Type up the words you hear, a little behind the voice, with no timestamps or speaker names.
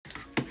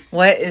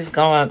What is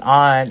going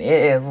on? It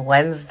is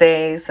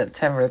Wednesday,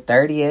 September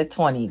 30th,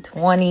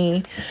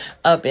 2020.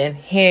 Up in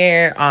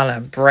here on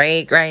a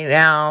break right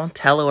now,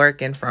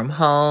 teleworking from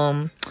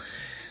home.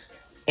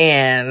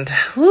 And,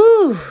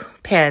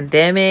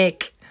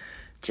 pandemic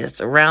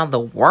just around the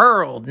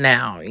world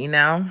now,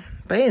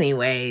 But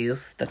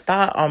anyways, the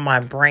thought on my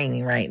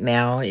brain right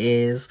now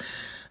is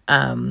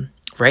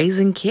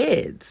raising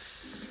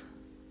kids.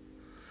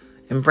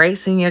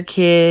 Embracing your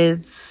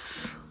kids.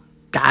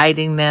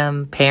 Guiding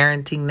them,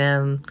 parenting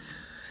them,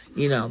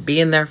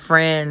 being their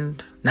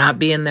friend, not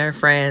being their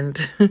friend,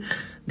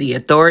 the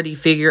authority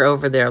figure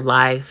over their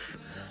life.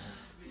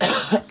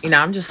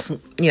 I'm just,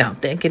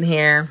 thinking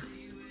here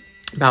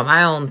about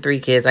my own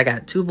 3 kids. I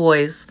got 2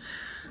 boys,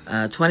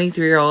 a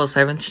 23-year-old,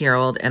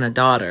 17-year-old, and a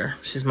daughter.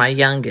 She's my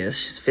youngest.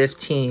 She's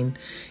 15.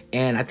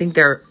 And I think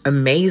they're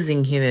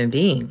amazing human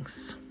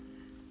beings.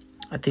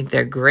 I think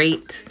they're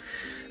great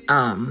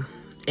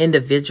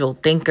individual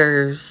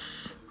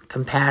thinkers,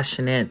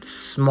 compassionate,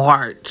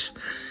 smart,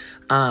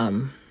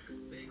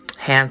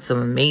 handsome,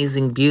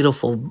 amazing,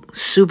 beautiful,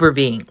 super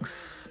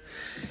beings.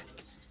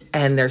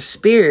 And their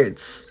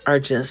spirits are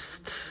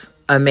just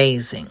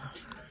amazing.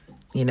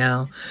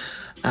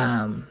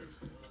 I've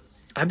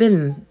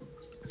been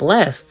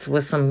blessed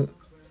with some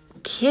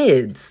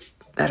kids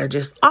that are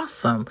just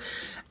awesome.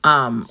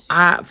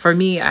 I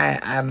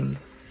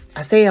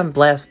say I'm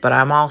blessed, but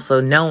I'm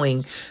also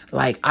knowing,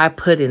 I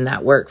put in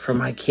that work for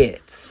my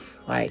kids.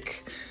 I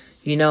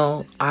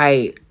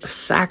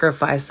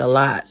sacrificed a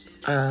lot.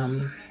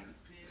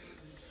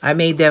 I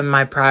made them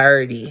my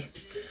priority.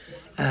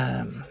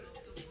 I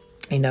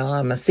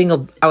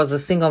was a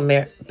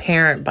single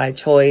parent by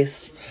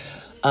choice.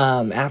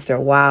 After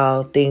a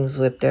while, things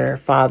with their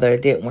father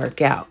didn't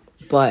work out,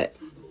 but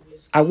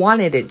I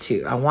wanted it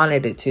to.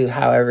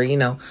 However,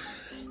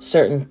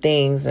 certain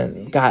things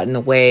got in the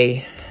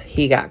way.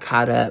 He got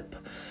caught up.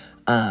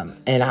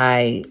 And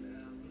I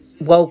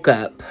woke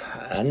up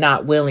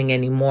not willing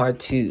anymore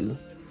to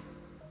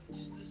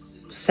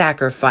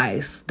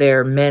sacrifice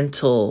their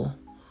mental,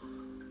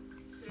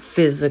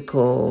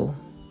 physical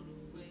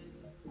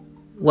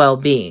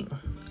well-being.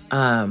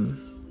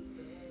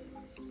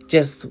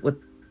 Just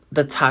with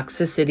the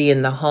toxicity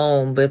in the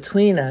home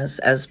between us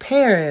as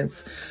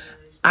parents,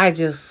 I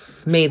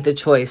just made the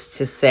choice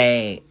to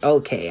say,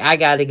 okay, I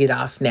got to get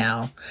off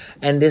now.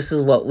 And this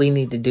is what we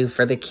need to do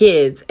for the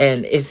kids.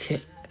 And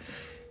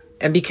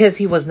because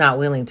he was not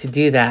willing to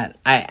do that,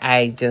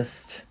 I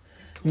just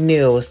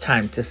knew it was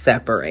time to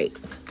separate.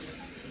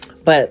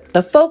 But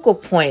the focal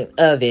point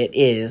of it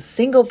is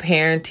single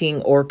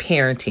parenting or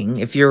parenting.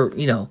 If you're,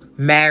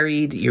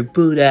 married, you're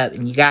booed up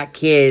and you got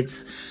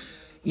kids,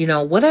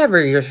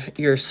 whatever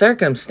your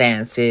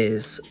circumstance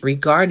is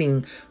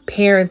regarding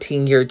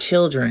parenting your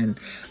children,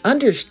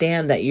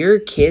 understand that your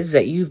kids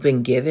that you've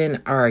been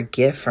given are a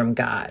gift from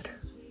God.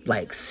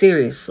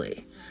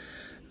 Seriously.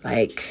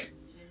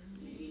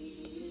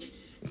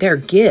 They're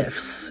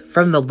gifts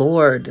from the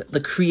Lord,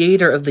 the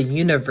creator of the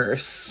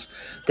universe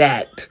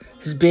that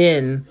has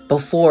been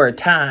before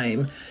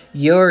time.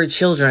 Your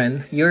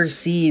children, your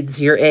seeds,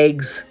 your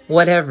eggs,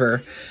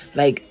 whatever,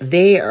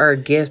 they are a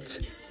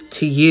gift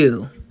to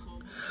you.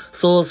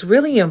 So it's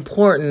really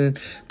important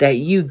that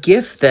you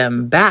gift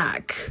them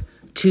back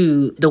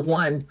to the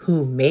one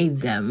who made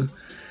them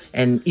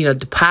and,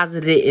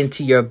 deposit it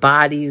into your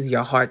bodies,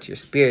 your hearts, your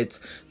spirits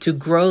to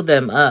grow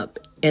them up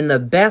in the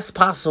best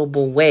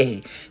possible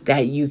way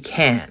that you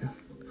can.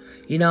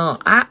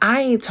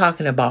 I ain't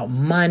talking about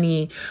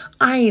money.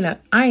 I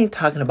ain't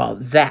talking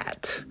about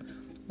that.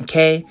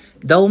 Okay?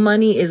 Though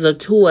money is a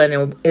tool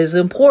and is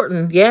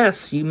important,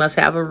 yes, you must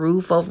have a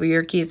roof over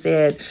your kid's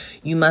head.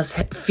 You must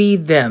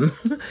feed them.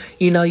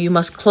 You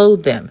must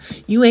clothe them.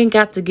 You ain't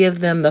got to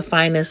give them the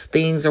finest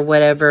things or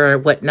whatever or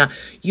whatnot.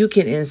 You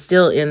can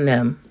instill in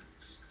them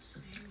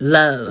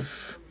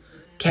love,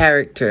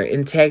 character,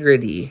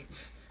 integrity,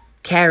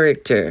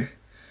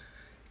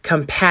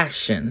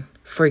 compassion,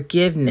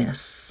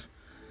 forgiveness,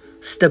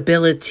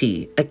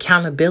 stability,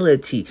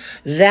 accountability.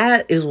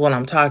 That is what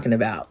I'm talking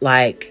about.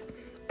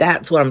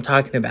 That's what I'm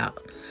talking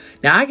about.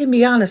 Now, I can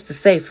be honest to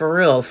say, for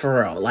real,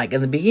 in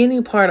the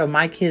beginning part of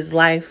my kid's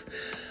life,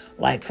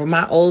 for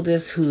my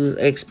oldest who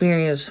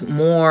experienced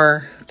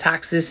more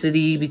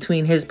toxicity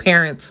between his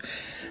parents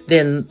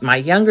than my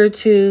younger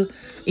 2,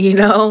 he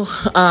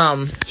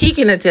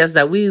can attest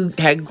that we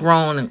had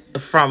grown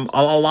from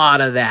a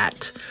lot of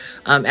that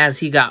as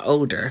he got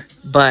older.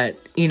 But,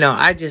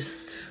 I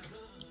just,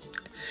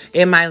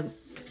 in my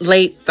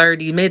mid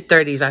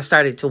 30s, I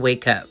started to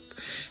wake up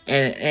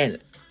and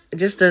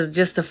just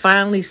to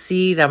finally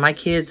see that my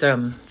kids,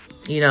 are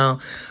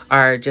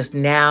just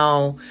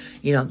now,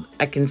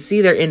 I can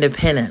see their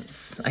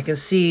independence. I can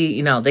see,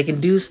 they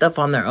can do stuff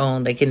on their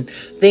own. They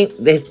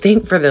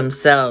think for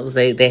themselves.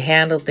 They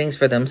handle things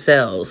for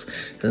themselves.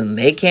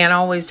 They can't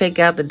always take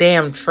out the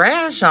damn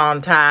trash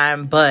on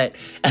time, but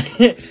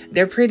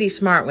they're pretty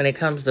smart when it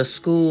comes to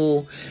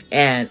school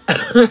and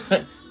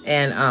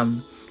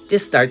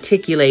just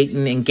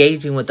articulating,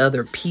 engaging with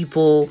other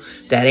people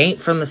that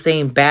ain't from the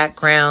same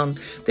background.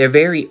 They're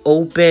very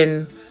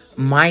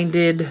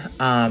open-minded.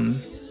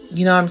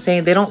 You know what I'm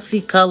saying? They don't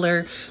see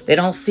color. They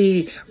don't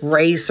see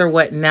race or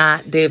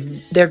whatnot. They're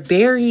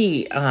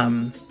very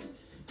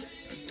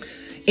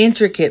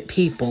intricate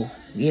people.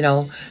 You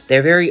know,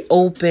 they're very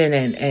open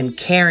and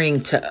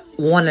caring to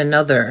one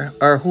another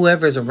or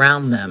whoever's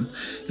around them.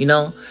 You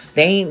know,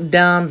 they ain't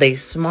dumb. They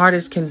smart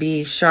as can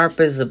be, sharp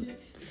as a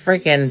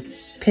freaking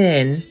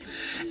pin.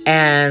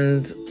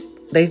 And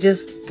they're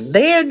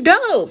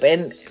dope.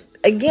 And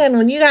again,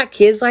 when you got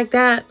kids like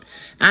that,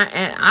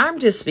 I'm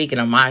just speaking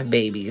of my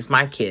babies,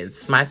 my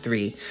kids, my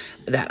 3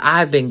 that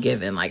I've been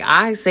given. Like,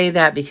 I say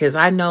that because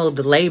I know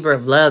the labor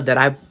of love that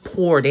I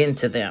poured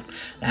into them.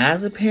 Now,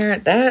 as a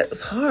parent, that's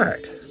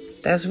hard.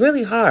 That's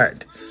really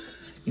hard.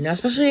 You know,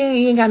 especially when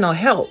you ain't got no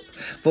help.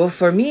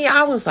 For me,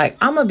 I was like,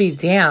 I'm going to be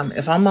damned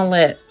if I'm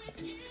going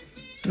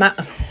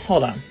to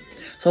hold on.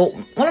 So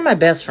one of my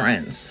best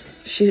friends,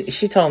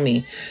 she told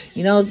me,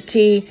 you know,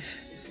 T,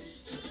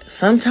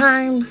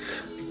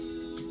 sometimes,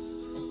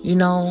 you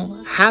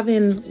know,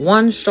 having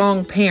one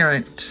strong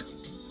parent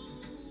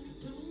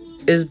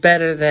is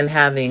better than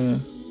having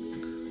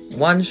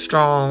one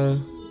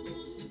strong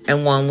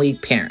and one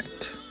weak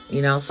parent.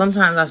 You know,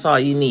 sometimes that's all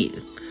you need.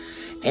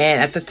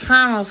 And at the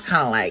time I was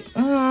kind of like,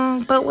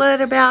 but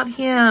what about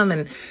him?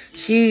 And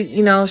she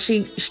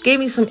gave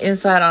me some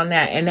insight on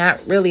that. And that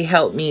really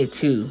helped me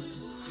to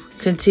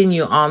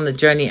continue on the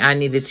journey I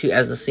needed to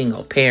as a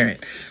single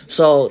parent.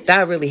 So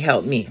that really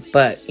helped me.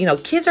 But, you know,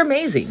 kids are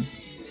amazing.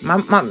 My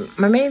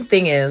main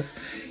thing is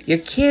your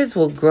kids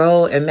will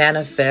grow and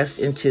manifest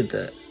into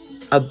the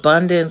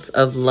abundance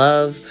of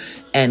love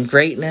and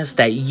greatness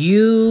that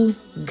you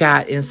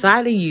got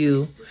inside of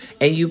you,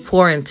 and you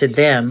pour into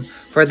them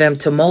for them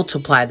to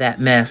multiply that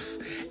mess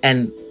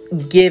and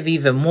give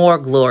even more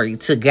glory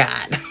to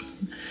God.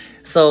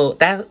 So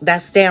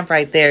that stamp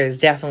right there is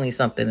definitely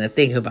something to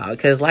think about,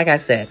 because like I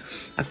said,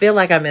 I feel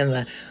like I'm in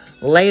the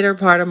later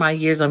part of my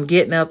years. I'm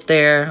getting up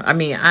there. I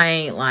mean, I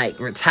ain't like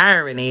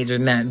retirement age or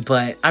nothing,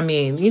 but I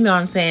mean, you know what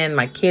I'm saying?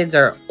 My kids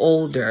are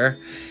older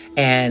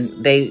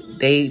and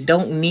they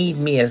don't need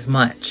me as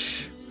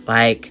much.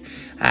 Like,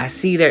 I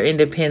see their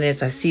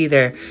independence. I see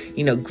their,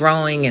 you know,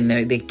 growing, and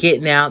they're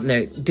getting out and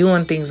they're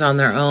doing things on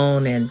their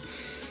own. And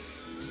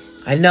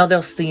I know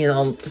they'll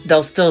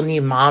still need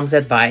mom's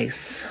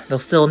advice. They'll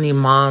still need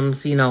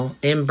mom's, you know,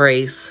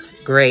 embrace,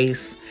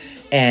 grace,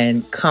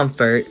 and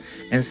comfort,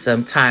 and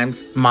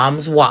sometimes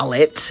mom's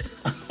wallet.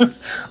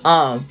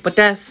 But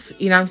that's,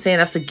 you know what I'm saying?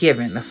 That's a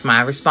given. That's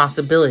my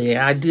responsibility.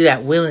 I do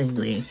that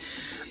willingly.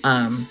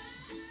 I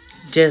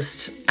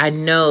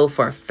know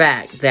for a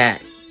fact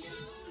that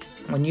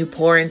when you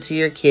pour into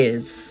your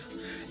kids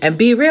and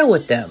be real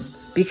with them,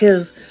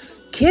 because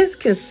kids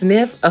can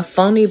sniff a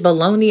phony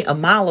baloney a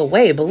mile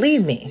away.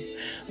 Believe me.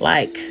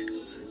 Like,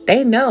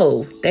 they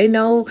know,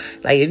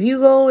 like, if you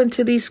go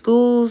into these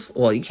schools,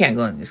 well, you can't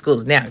go into these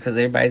schools now because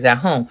everybody's at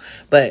home.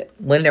 But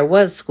when there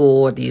was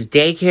school or these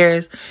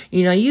daycares,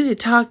 you know, you could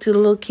talk to the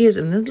little kids,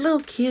 and the little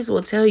kids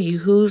will tell you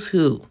who's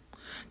who.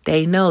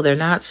 They know, they're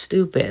not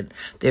stupid.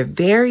 They're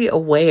very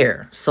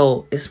aware.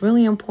 So it's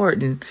really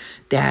important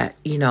that,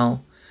 you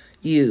know,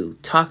 you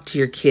talk to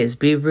your kids,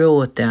 be real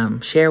with them,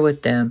 share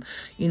with them.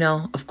 You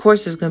know, of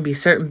course, there's going to be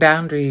certain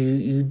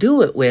boundaries you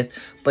do it with,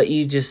 but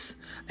you just,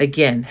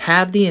 again,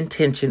 have the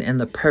intention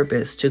and the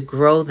purpose to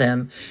grow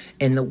them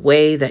in the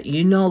way that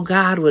you know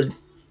God would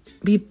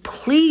be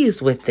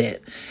pleased with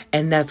it.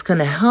 And that's going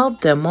to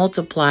help them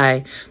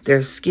multiply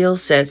their skill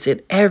sets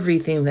in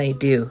everything they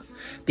do.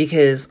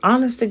 Because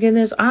honest to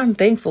goodness, I'm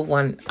thankful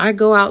when I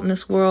go out in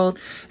this world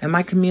and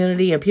my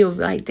community and people be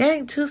like,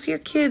 dang, Tuss, your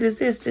kid is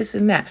this,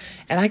 and that.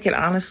 And I can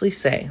honestly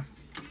say,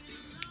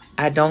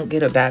 I don't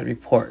get a bad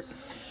report.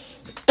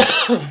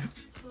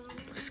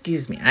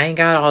 Excuse me. I ain't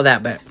got all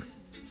that, but,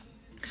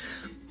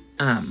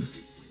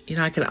 you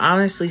know, I can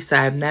honestly say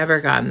I've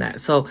never gotten that.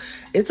 So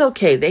it's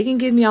okay. They can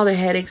give me all the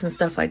headaches and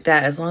stuff like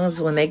that, as long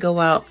as when they go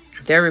out,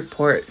 their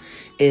report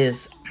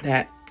is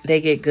that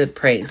they get good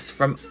praise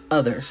from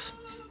others.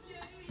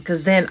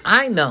 Because then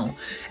I know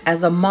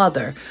as a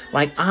mother,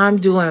 like, I'm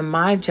doing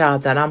my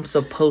job that I'm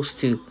supposed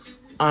to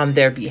on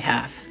their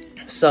behalf.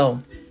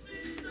 So,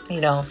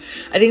 you know,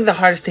 I think the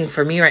hardest thing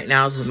for me right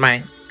now is with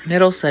my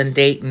middle son,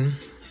 Dayton,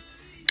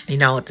 you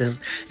know, with his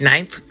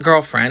 9th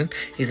girlfriend.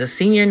 He's a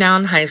senior now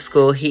in high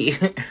school.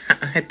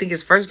 I think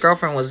his first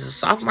girlfriend was his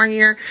sophomore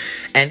year,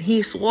 and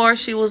he swore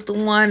she was the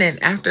one.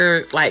 And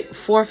after like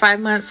 4 or 5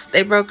 months,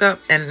 they broke up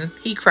and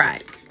he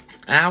cried.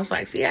 And I was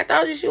like, see, I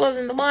told you she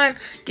wasn't the one.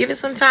 Give it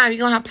some time. You're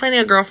going to have plenty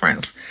of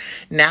girlfriends.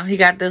 Now he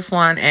got this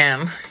one,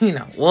 and, you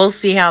know, we'll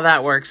see how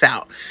that works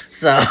out.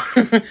 So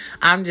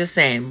I'm just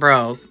saying,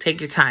 bro, take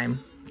your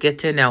time. Get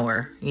to know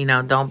her. You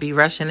know, don't be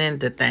rushing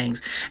into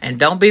things. And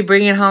don't be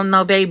bringing home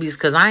no babies,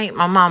 because I ain't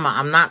my mama.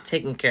 I'm not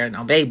taking care of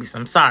no babies.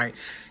 I'm sorry.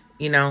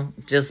 You know,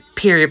 just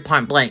period,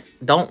 point blank.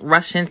 Don't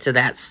rush into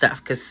that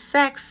stuff, because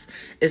sex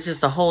is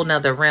just a whole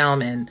nother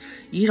realm, and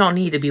you don't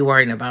need to be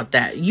worrying about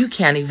that. You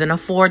can't even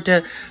afford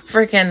to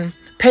freaking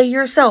pay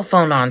your cell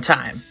phone on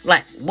time.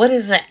 Like, what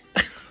is that?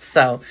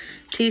 So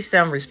teach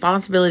them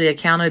responsibility,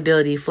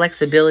 accountability,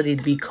 flexibility,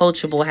 to be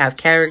coachable, have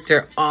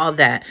character. All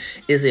that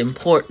is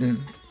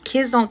important.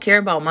 Kids don't care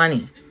about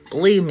money.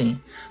 Believe me,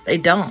 they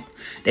don't.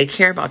 They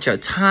care about your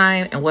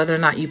time and whether or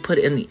not you put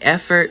in the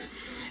effort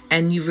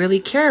and you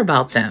really care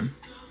about them.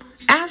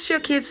 Ask your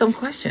kids some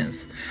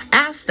questions.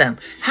 Ask them,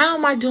 how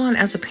am I doing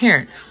as a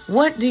parent?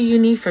 What do you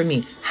need from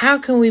me? How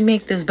can we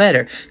make this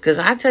better? Because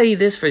I tell you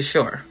this for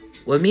sure.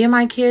 With me and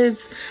my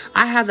kids,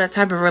 I have that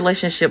type of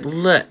relationship.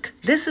 Look,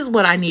 this is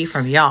what I need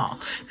from y'all.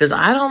 Because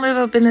I don't live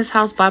up in this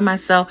house by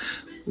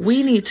myself.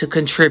 We need to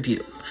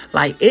contribute.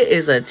 Like, it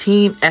is a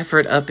team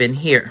effort up in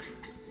here.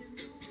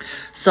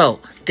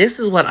 So this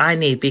is what I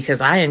need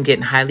because I am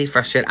getting highly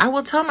frustrated. I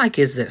will tell my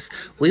kids this.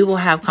 We will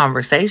have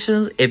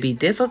conversations. It'd be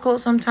difficult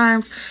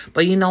sometimes,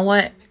 but you know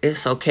what?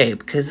 It's okay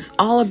because it's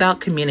all about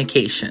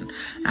communication.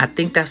 I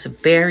think that's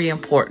very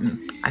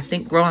important. I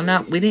think growing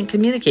up, we didn't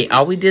communicate.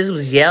 All we did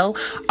was yell,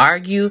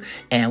 argue,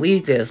 and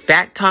we just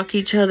back talk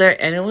each other.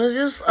 And it was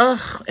just,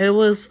 it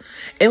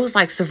was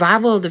like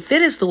survival of the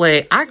fittest the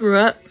way I grew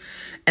up.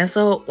 And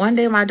so one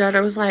day my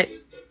daughter was like,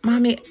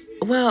 Mommy,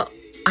 well,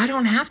 I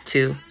don't have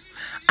to.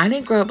 I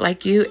didn't grow up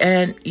like you,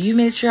 and you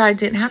made sure I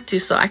didn't have to,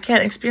 so I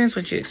can't experience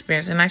what you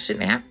experienced, and I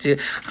shouldn't have to.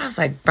 I was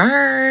like,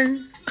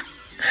 burn.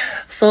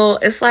 So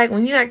it's like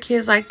when you got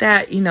kids like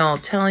that,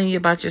 telling you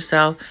about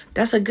yourself,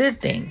 that's a good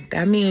thing.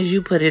 That means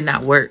you put in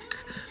that work.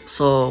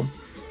 So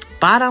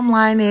bottom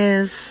line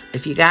is,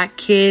 if you got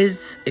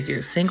kids, if you're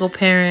a single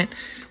parent,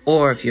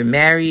 or if you're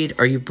married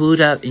or you boot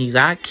up and you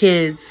got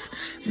kids,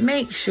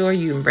 make sure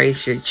you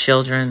embrace your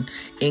children,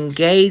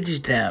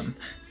 engage them.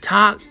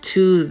 Talk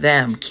to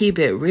them. Keep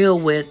it real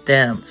with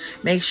them.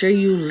 Make sure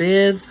you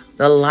live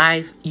the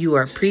life you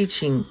are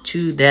preaching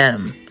to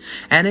them.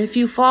 And if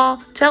you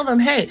fall, tell them,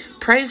 hey,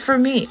 pray for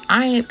me.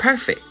 I ain't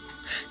perfect.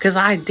 Because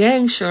I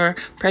dang sure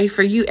pray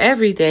for you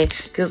every day.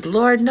 Because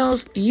Lord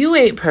knows you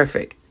ain't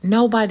perfect.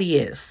 Nobody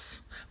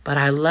is. But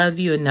I love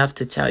you enough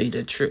to tell you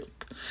the truth.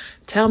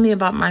 Tell me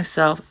about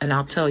myself and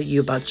I'll tell you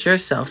about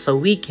yourself so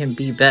we can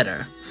be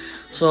better.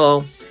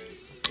 So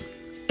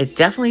it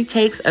definitely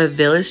takes a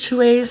village to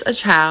raise a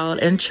child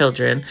and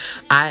children.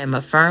 I am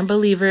a firm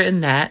believer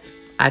in that.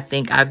 I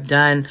think I've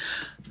done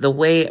the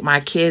way my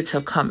kids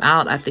have come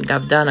out. I think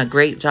I've done a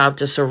great job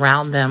to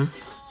surround them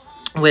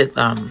with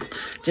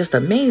just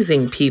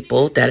amazing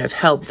people that have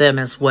helped them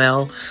as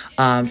well,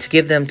 to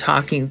give them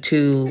talking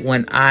to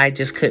when I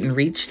just couldn't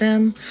reach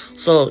them.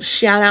 So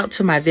shout out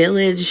to my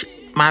village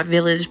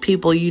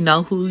people. You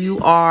know who you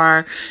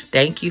are.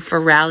 Thank you for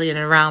rallying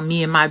around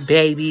me and my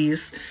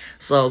babies.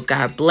 So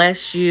God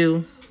bless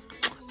you.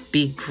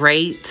 Be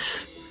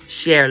great.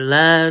 Share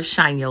love.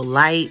 Shine your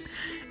light.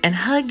 And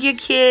hug your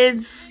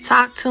kids.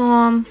 Talk to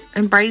them.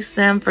 Embrace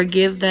them.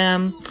 Forgive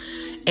them.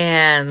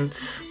 And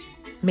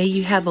may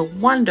you have a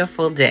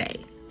wonderful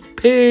day.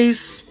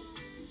 Peace.